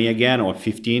be 20 again, or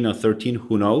 15 or 13,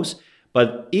 who knows?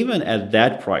 But even at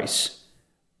that price,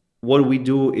 what we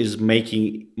do is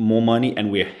making more money,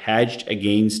 and we're hedged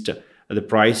against the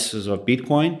prices of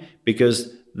Bitcoin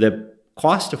because the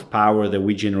cost of power that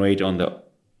we generate on the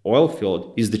oil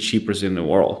field is the cheapest in the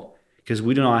world, because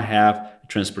we do not have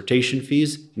transportation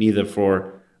fees, neither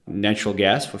for natural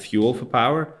gas, for fuel, for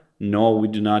power, nor we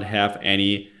do not have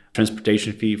any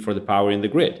transportation fee for the power in the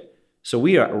grid. So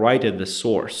we are right at the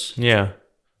source. Yeah.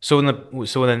 So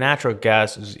when the natural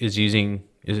gas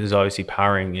is obviously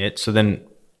powering it, so then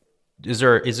is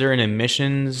there an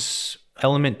emissions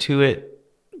element to it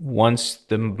once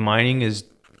the mining is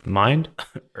mined?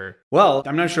 Or well,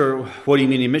 I'm not sure what do you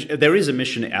mean emission. There is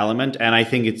emission element, and I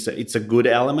think it's a good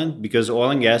element because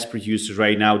oil and gas producers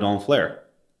right now don't flare.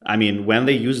 I mean, when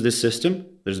they use this system,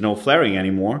 there's no flaring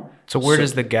anymore. So where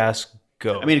does the gas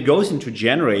go? I mean, it goes into a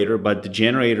generator, but the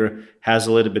generator has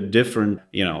a little bit different,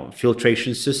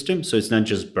 filtration system. So it's not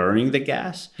just burning the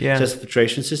gas. Yeah. It's just a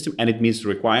filtration system, and it meets the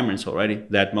requirements already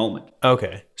that moment.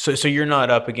 Okay. So you're not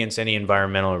up against any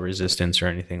environmental resistance or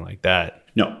anything like that?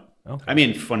 No. Okay. I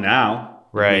mean, for now,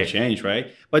 right. It may change,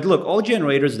 right? But look, all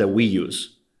generators that we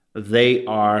use, they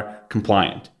are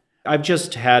compliant. I've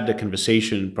just had a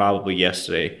conversation probably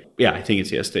yesterday. Yeah, I think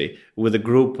it's yesterday, with a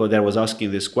group that was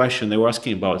asking this question. They were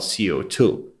asking about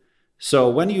CO2. So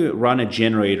when you run a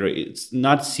generator, it's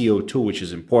not CO2, which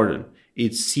is important.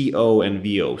 It's CO and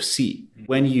VOC.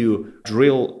 When you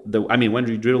drill the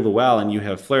well and you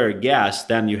have flared gas,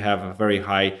 then you have a very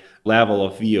high level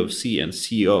of VOC and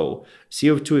CO.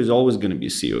 CO2 is always going to be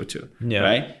CO2,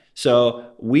 right?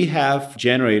 So we have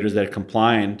generators that are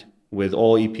compliant with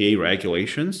all EPA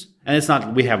regulations. And it's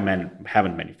not, we haven't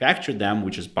manufactured them, we're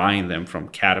just buying them from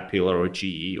Caterpillar or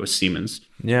GE or Siemens.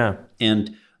 Yeah.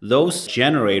 And those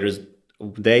generators,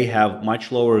 they have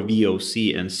much lower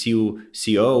VOC and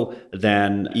CO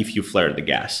than if you flare the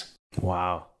gas.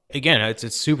 Wow. Again,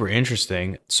 it's super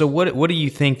interesting. So what do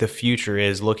you think the future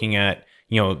is, looking at,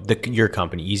 your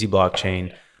company, Easy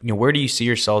Blockchain? Where do you see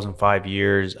yourselves in 5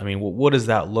 years? I mean, what does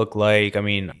that look like? I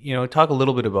mean, talk a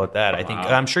little bit about that.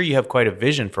 I'm sure you have quite a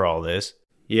vision for all this.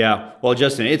 Yeah. Well,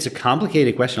 Justin, it's a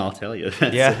complicated question, I'll tell you.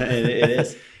 Yeah.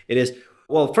 It is.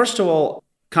 Well, first of all,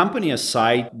 company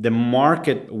aside, the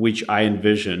market which I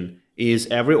envision is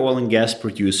every oil and gas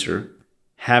producer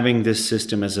having this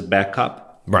system as a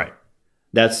backup. Right.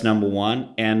 That's number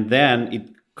one. And then it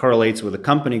correlates with the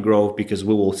company growth because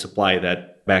we will supply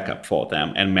that backup for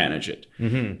them and manage it.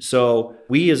 Mm-hmm. So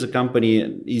we as a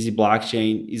company, Easy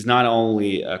Blockchain, is not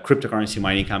only a cryptocurrency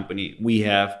mining company. We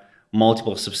have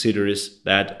multiple subsidiaries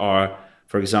that are,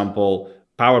 for example,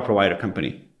 power provider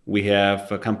company. We have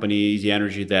a company, Easy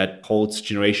Energy, that holds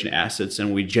generation assets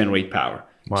and we generate power.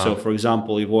 Wow. So for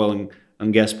example, if oil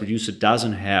and gas producer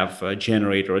doesn't have a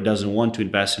generator or doesn't want to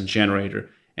invest in generator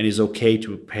and is okay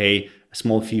to pay a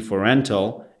small fee for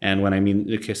rental, and when I mean,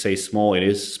 say small, it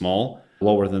is small,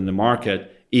 lower than the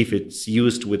market. If it's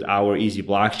used with our Easy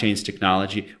Blockchains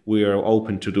technology, we are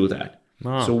open to do that.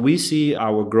 Wow. So we see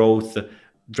our growth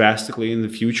drastically in the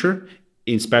future,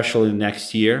 especially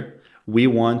next year. We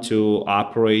want to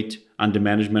operate under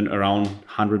management around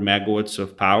 100 megawatts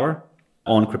of power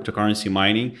on cryptocurrency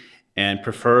mining, and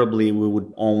preferably we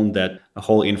would own that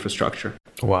whole infrastructure.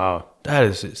 Wow.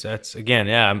 That's again,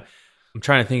 yeah. I'm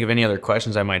trying to think of any other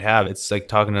questions I might have. It's like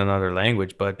talking another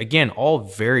language, but again, all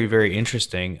very, very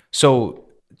interesting. So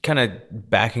kind of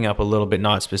backing up a little bit,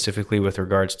 not specifically with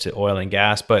regards to oil and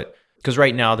gas, but because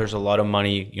right now there's a lot of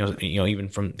money, even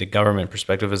from the government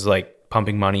perspective, is like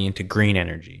pumping money into green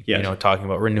energy, yes. Talking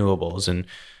about renewables and,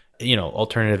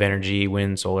 alternative energy,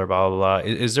 wind, solar, blah, blah, blah.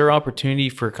 Is there opportunity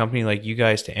for a company like you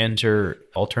guys to enter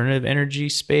alternative energy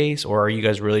space, or are you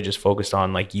guys really just focused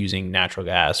on like using natural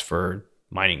gas for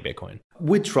mining Bitcoin?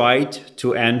 We tried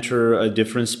to enter a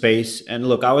different space, and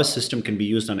look, our system can be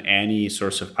used on any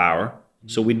source of power.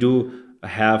 So we do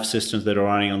have systems that are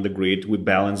running on the grid. We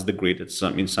balance the grid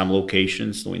in some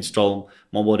locations. We install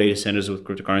mobile data centers with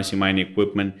cryptocurrency mining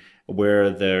equipment where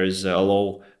there's a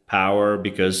low power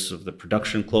because of the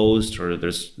production closed or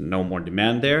there's no more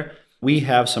demand there. We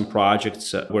have some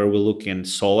projects where we look in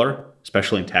solar,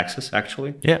 especially in Texas,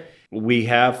 actually. Yeah. We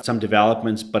have some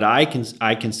developments, but I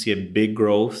can see a big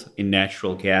growth in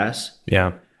natural gas.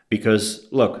 Yeah. Because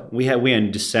look, we're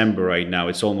in December right now.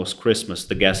 It's almost Christmas.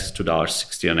 The gas is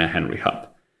 $2.60 on a Henry Hub.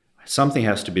 Something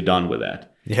has to be done with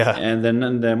that. Yeah. And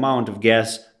then the amount of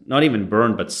gas, not even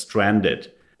burned but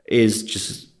stranded, is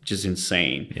just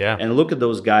insane. Yeah. And look at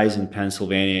those guys in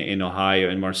Pennsylvania, in Ohio,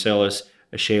 in Marcellus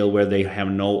Shale, where they have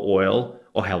no oil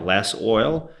or have less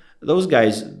oil. Those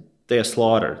guys, they are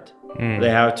slaughtered. They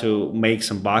have to make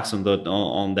some bucks on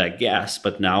that gas,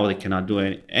 but now they cannot do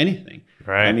anything.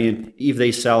 Right. I mean, if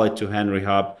they sell it to Henry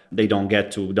Hub, they don't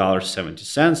get to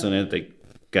 $1.70 on it. They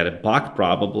get a buck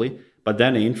probably, but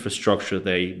then the infrastructure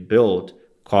they build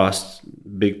costs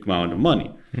big amount of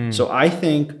money. So I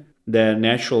think that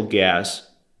natural gas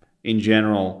in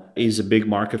general is a big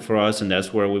market for us, and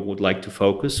that's where we would like to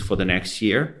focus for the next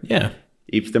year. Yeah.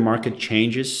 If the market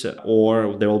changes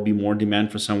or there will be more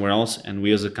demand for somewhere else, and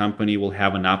we as a company will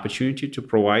have an opportunity to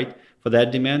provide for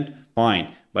that demand,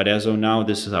 fine. But as of now,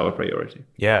 this is our priority.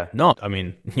 Yeah. No, I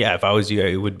mean, yeah, if I was you,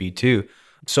 it would be too.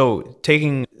 So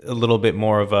taking a little bit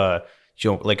more of a,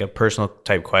 like a personal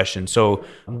type question. So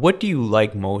what do you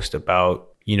like most about,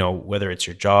 whether it's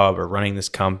your job or running this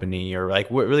company, or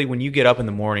like what really, when you get up in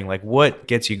the morning, like what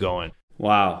gets you going?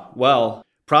 Wow. Well,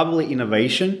 probably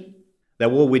innovation,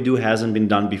 that what we do hasn't been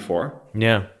done before.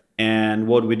 Yeah. And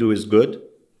what we do is good.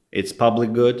 It's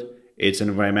public good. It's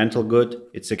environmental good.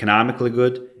 It's economically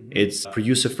good. It's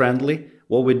producer friendly.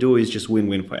 What we do is just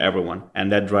win-win for everyone.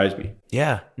 And that drives me.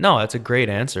 Yeah. No, that's a great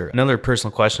answer. Another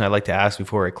personal question I'd like to ask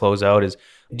before I close out is,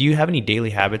 do you have any daily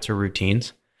habits or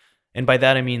routines? And by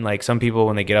that, I mean, like some people,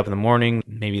 when they get up in the morning,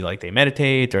 maybe like they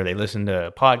meditate or they listen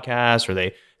to podcasts or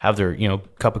they have their,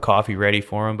 cup of coffee ready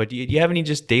for them. But do you have any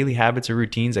just daily habits or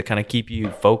routines that kind of keep you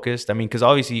focused? I mean, because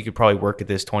obviously you could probably work at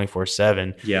this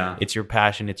 24/7. Yeah. It's your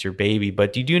passion, it's your baby.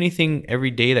 But do you do anything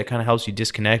every day that kind of helps you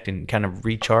disconnect and kind of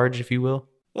recharge, if you will?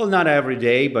 Well, not every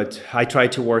day, but I try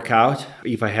to work out.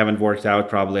 If I haven't worked out,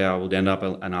 probably I would end up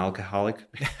an alcoholic.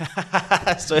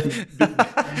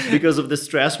 Because of the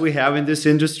stress we have in this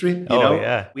industry.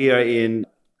 Yeah. We are in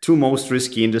two most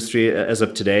risky industry as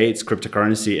of today. It's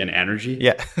cryptocurrency and energy.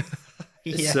 Yeah.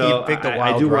 Yeah, so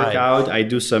I do work out. I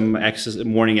do some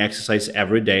morning exercise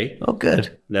every day. Oh,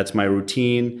 good. That's my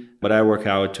routine. But I work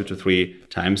out 2 to 3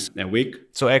 times a week.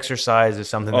 So exercise is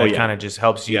something that kind of just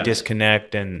helps you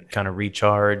disconnect and kind of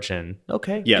recharge. And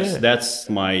okay. Yes, good. That's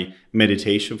my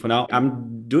meditation for now.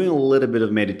 I'm doing a little bit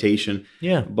of meditation.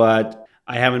 Yeah. But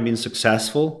I haven't been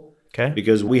successful. Okay.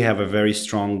 Because we have a very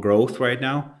strong growth right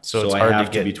now. So it's I hard have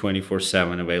to to be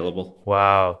 24/7 available.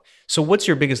 Wow. So what's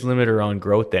your biggest limiter on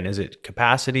growth then? Is it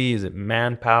capacity? Is it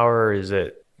manpower?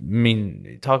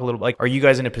 Talk a little, like, are you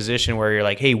guys in a position where you're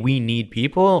like, hey, we need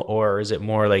people? Or is it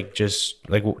more like just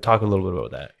like, talk a little bit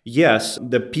about that? Yes.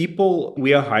 The people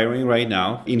we are hiring right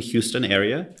now in Houston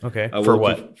area. Okay. For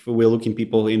what? We're looking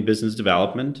people in business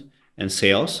development and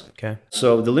sales. Okay.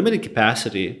 So the limited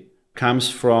capacity comes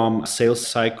from sales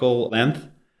cycle length.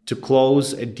 To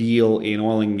close a deal in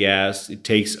oil and gas, it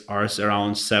takes us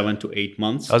around 7 to 8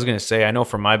 months. I was going to say, I know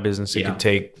for my business, it could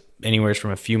take anywhere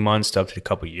from a few months to up to a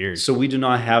couple of years. So we do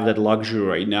not have that luxury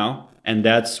right now. And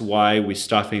that's why we're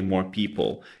staffing more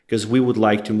people, because we would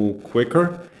like to move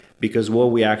quicker, because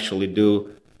what we actually do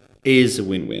is a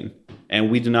win-win. And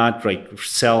we do not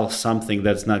sell something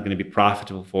that's not going to be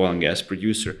profitable for oil and gas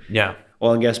producer. Yeah.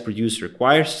 Oil and gas producer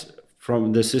requires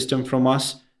from the system from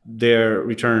us, their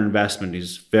return on investment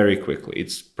is very quickly.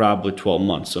 It's probably 12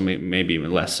 months, so maybe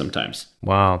even less sometimes.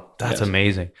 Wow, that's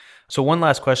amazing. So one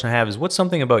last question I have is, what's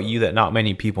something about you that not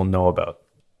many people know about?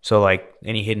 So like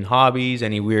any hidden hobbies,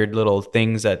 any weird little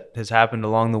things that has happened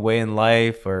along the way in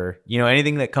life, or,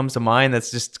 anything that comes to mind that's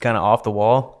just kind of off the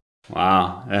wall?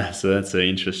 Wow, that's an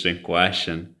interesting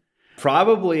question.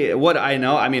 Probably what I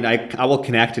know, I will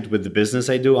connect it with the business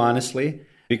I do, honestly.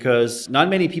 Because not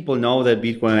many people know that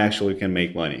Bitcoin actually can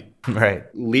make money. Right.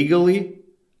 Legally,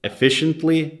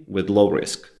 efficiently, with low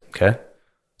risk. Okay.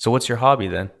 So what's your hobby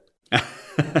then?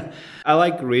 I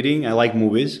like reading. I like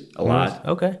movies a lot.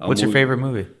 Okay. What's your favorite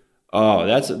movie? Oh,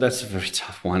 that's a very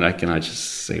tough one. I cannot just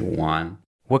say one.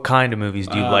 What kind of movies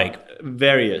do you like?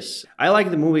 Various. I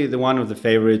like the one of the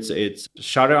favorites. It's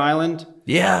Shutter Island.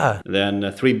 Yeah.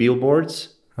 Then 3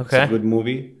 Billboards. Okay. It's a good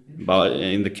movie. About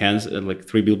in the Kansas, like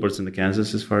 3 Billboards in the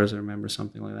Kansas, as far as I remember,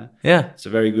 something like that. Yeah, it's a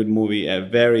very good movie.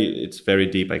 It's very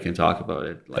deep. I can talk about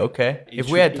it. Okay, if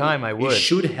we had time, I would. It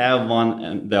should have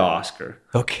won the Oscar.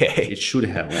 Okay, it should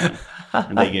have won,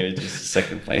 and they gave it just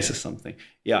second place or something.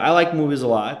 Yeah, I like movies a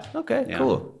lot. Okay,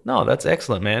 cool. No, that's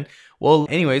excellent, man. Well,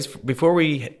 anyways, before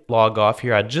we log off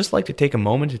here, I'd just like to take a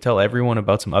moment to tell everyone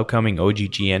about some upcoming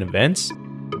OGGN events.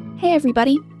 Hey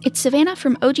everybody, it's Savannah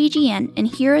from OGGN, and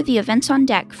here are the events on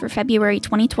deck for February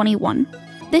 2021.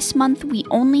 This month, we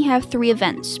only have 3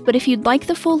 events, but if you'd like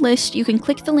the full list, you can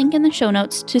click the link in the show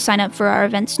notes to sign up for our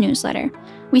events newsletter.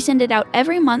 We send it out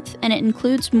every month, and it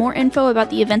includes more info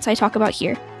about the events I talk about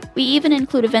here. We even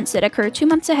include events that occur 2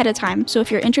 months ahead of time, so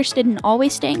if you're interested in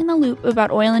always staying in the loop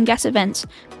about oil and gas events,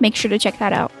 make sure to check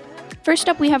that out. First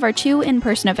up, we have our 2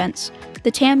 in-person events.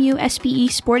 The TAMU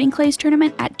SPE Sporting Clays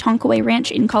Tournament at Tonkaway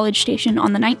Ranch in College Station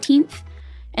on the 19th,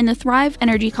 and the Thrive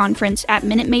Energy Conference at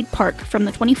Minute Maid Park from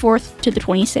the 24th to the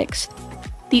 26th.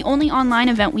 The only online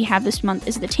event we have this month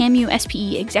is the TAMU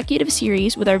SPE Executive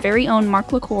Series with our very own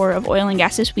Mark LaCour of Oil and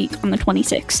Gas This Week on the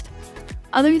 26th.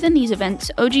 Other than these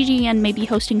events, OGGN may be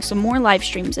hosting some more live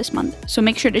streams this month, so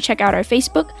make sure to check out our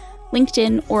Facebook,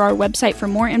 LinkedIn, or our website for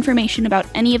more information about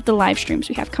any of the live streams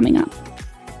we have coming up.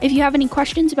 If you have any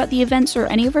questions about the events or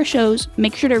any of our shows,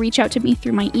 make sure to reach out to me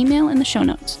through my email in the show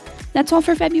notes. That's all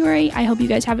for February. I hope you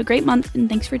guys have a great month, and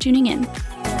thanks for tuning in.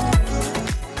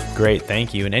 Great,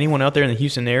 thank you. And anyone out there in the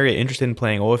Houston area interested in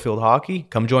playing oilfield hockey,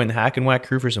 come join the Hack and Whack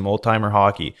crew for some old-timer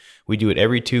hockey. We do it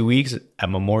every 2 weeks at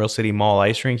Memorial City Mall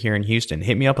Ice Rink here in Houston.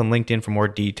 Hit me up on LinkedIn for more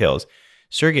details.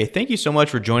 Sergey, thank you so much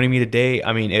for joining me today.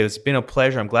 I mean, it's been a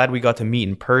pleasure. I'm glad we got to meet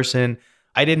in person.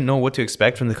 I didn't know what to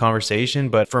expect from the conversation,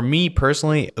 but for me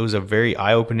personally, it was a very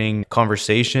eye-opening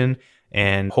conversation.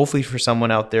 And hopefully for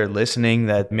someone out there listening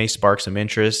that may spark some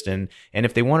interest. And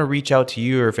if they want to reach out to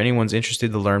you or if anyone's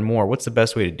interested to learn more, what's the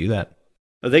best way to do that?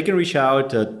 They can reach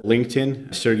out at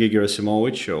LinkedIn, Sergey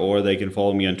Gerasimovich, or they can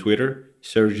follow me on Twitter,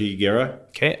 Sergey Gera.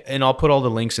 Okay, and I'll put all the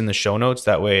links in the show notes.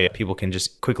 That way people can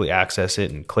just quickly access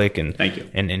it and click and Thank you.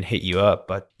 And hit you up.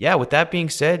 But yeah, with that being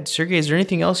said, Sergey, is there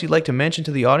anything else you'd like to mention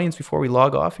to the audience before we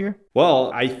log off here?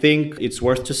 Well, I think it's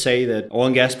worth to say that oil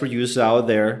and gas producers out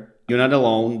there, you're not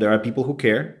alone. There are people who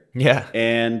care. Yeah.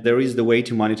 And there is the way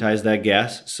to monetize that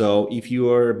gas. So if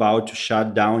you are about to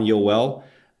shut down your well,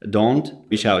 don't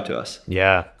reach out to us.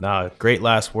 Yeah, no, great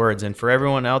last words. And for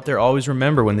everyone out there, always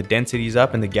remember when the density's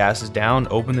up and the gas is down,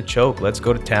 open the choke. Let's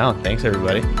go to town. Thanks,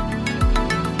 everybody.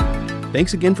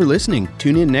 Thanks again for listening.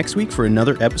 Tune in next week for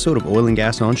another episode of Oil and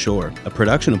Gas Onshore, a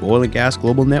production of Oil and Gas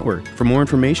Global Network. For more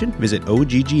information, visit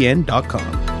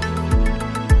oggn.com.